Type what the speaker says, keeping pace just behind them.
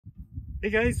Hey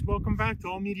guys, welcome back to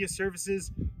All Media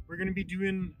Services. We're going to be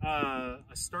doing a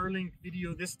Starlink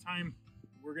video this time.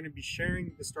 We're going to be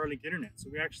sharing the Starlink internet. So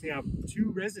we actually have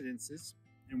two residences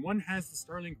and one has the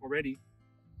Starlink already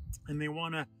and they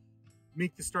want to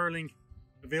make the Starlink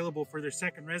available for their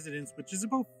second residence, which is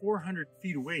about 400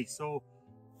 feet away. So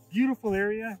beautiful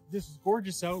area. This is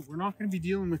gorgeous out. We're not going to be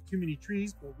dealing with too many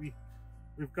trees, but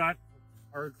we've got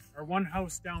our one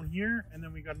house down here and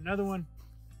then we got another one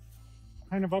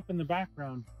kind of up in the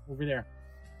background over there.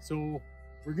 So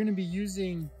we're going to be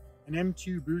using an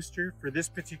M2 booster for this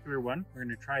particular one. We're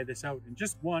going to try this out in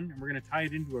just one and we're going to tie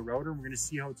it into a router. We're going to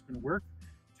see how it's going to work,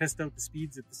 test out the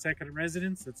speeds at the second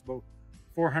residence. That's about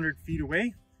 400 feet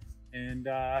away. And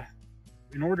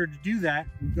in order to do that,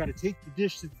 we've got to take the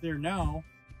dish that's there now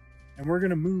and we're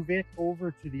going to move it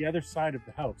over to the other side of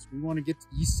the house. We want to get to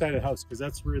the east side of the house because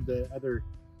that's where the other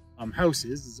house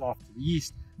is off to the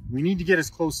east. We need to get as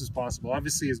close as possible.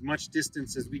 Obviously, as much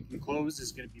distance as we can close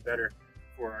is going to be better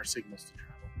for our signals to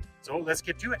travel. So let's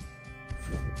get to it.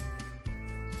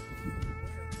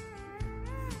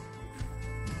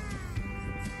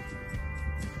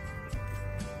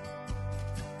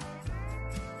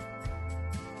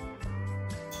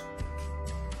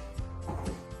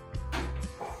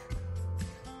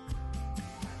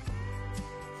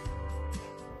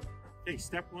 Okay,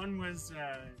 step one was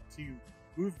to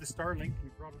move the Starlink. We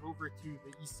brought it over to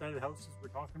the east side of the house as we're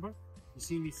talking about. You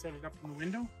see me set it up in the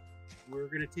window. We're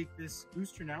going to take this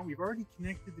booster now. We've already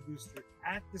connected the booster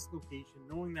at this location,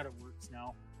 knowing that it works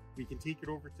now. We can take it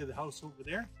over to the house over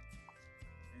there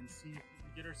and see if we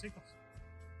can get our signals.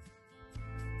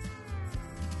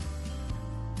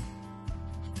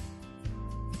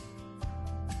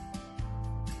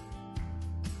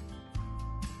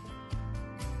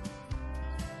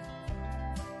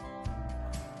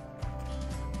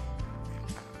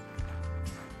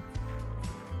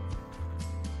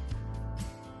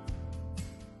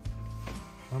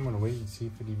 I'm going to wait and see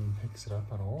if it even picks it up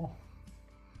at all.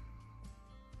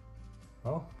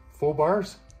 Well, full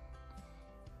bars.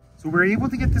 So we're able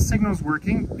to get the signals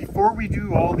working. Before we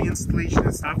do all the installation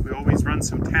and stuff, we always run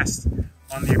some tests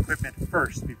on the equipment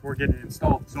first before getting it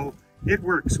installed. So it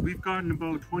works. We've gotten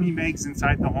about 20 megs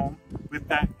inside the home with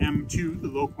that M2, the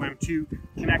local M2,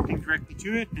 connecting directly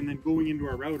to it and then going into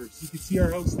our router. So you can see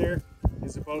our house there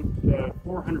is about the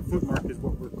 400 foot mark is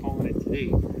what we're calling it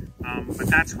today. But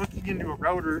that's hooking into a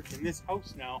router in this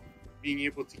house now, being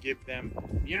able to give them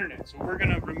the internet. So we're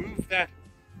gonna remove that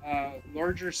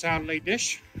larger satellite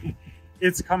dish.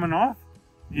 It's coming off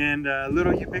and a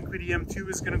little Ubiquiti M2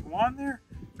 is gonna go on there,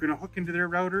 gonna hook into their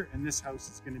router and this house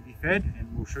is gonna be fed and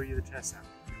we'll show you the test out.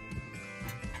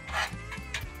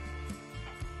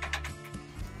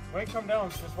 Might come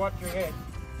down, so just watch your head.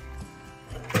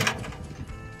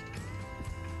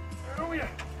 Oh yeah.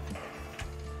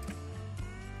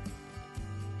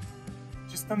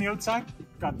 Just on the outside,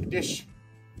 got the dish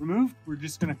removed. We're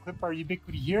just gonna clip our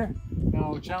Ubiquiti here.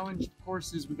 Now, the challenge, of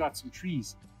course, is we got some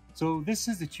trees. So this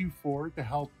is a 2.4 to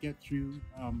help get through.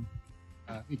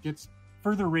 It gets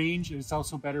further range, and it's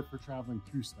also better for traveling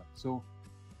through stuff. So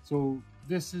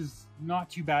this is not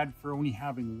too bad for only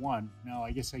having one. Now,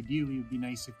 I guess ideally it would be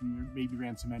nice if we maybe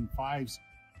ran some N5s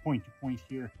point to point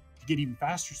here to get even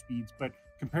faster speeds. But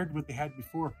compared to what they had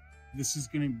before, this is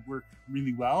going to work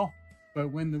really well. But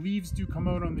when the leaves do come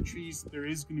out on the trees, there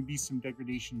is going to be some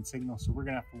degradation in signal. So we're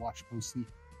going to have to watch closely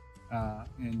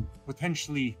and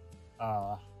potentially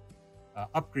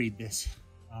upgrade this.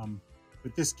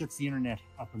 But this gets the internet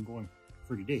up and going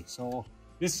for today. So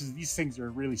these things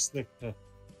are really slick to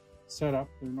set up.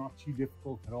 They're not too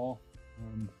difficult at all.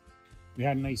 We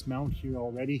had a nice mount here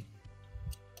already.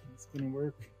 It's going to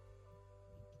work.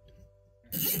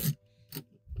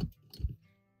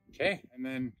 Okay, and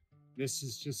then this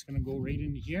is just going to go right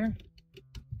into here.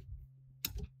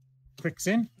 Clicks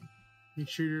in. Make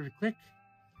sure you're to click.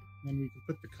 Then we can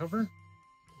put the cover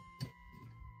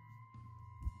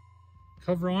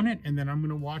on it, and then I'm going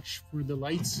to watch for the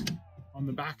lights on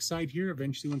the back side here.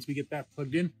 Eventually, once we get that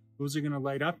plugged in, those are going to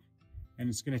light up, and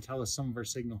it's going to tell us some of our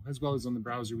signal, as well as on the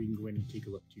browser we can go in and take a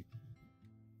look too.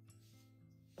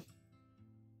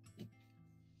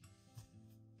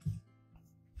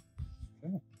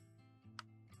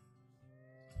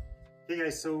 Okay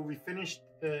guys, so we finished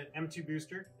the M2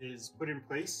 booster. It is put in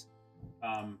place.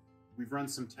 We've run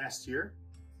some tests here.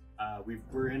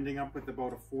 We're ending up with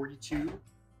about a 42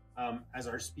 as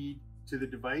our speed to the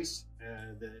device.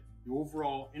 The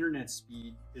overall internet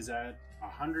speed is at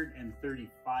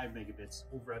 135 megabits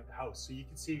over at the house. So you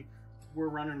can see we're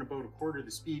running about a quarter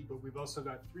the speed, but we've also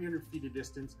got 300 feet of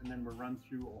distance, and then we're run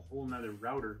through a whole nother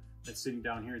router that's sitting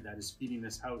down here that is feeding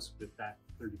this house with that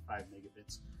 35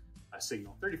 megabits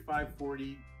signal. 35,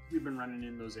 40, we've been running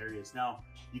in those areas. Now,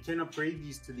 you can upgrade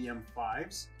these to the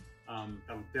M5s.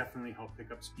 That'll definitely help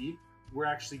pick up speed. We're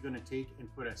actually going to take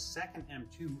and put a second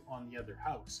M2 on the other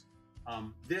house.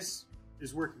 This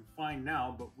is working fine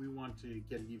now, but we want to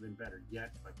get it even better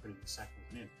yet by putting the second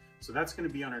one in. So that's going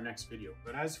to be on our next video.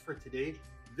 But as for today,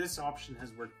 this option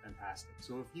has worked fantastic.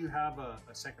 So if you have a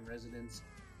second residence,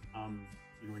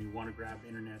 you know, and you want to grab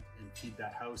internet and feed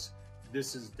that house,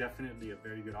 this is definitely a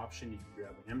very good option. You can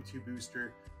grab an M2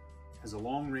 booster, has a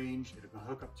long range, it can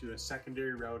hook up to a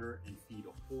secondary router and feed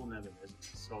a whole nother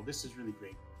residence. So this is really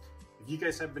great. If you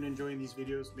guys have been enjoying these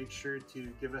videos, make sure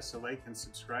to give us a like and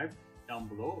subscribe down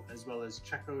below, as well as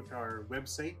check out our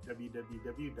website,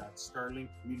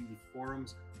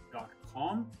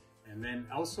 www.starlinkcommunityforums.com. And then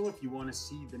also, if you want to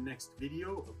see the next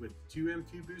video with 2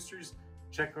 M2 boosters,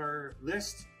 check our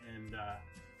list and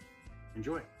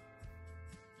enjoy.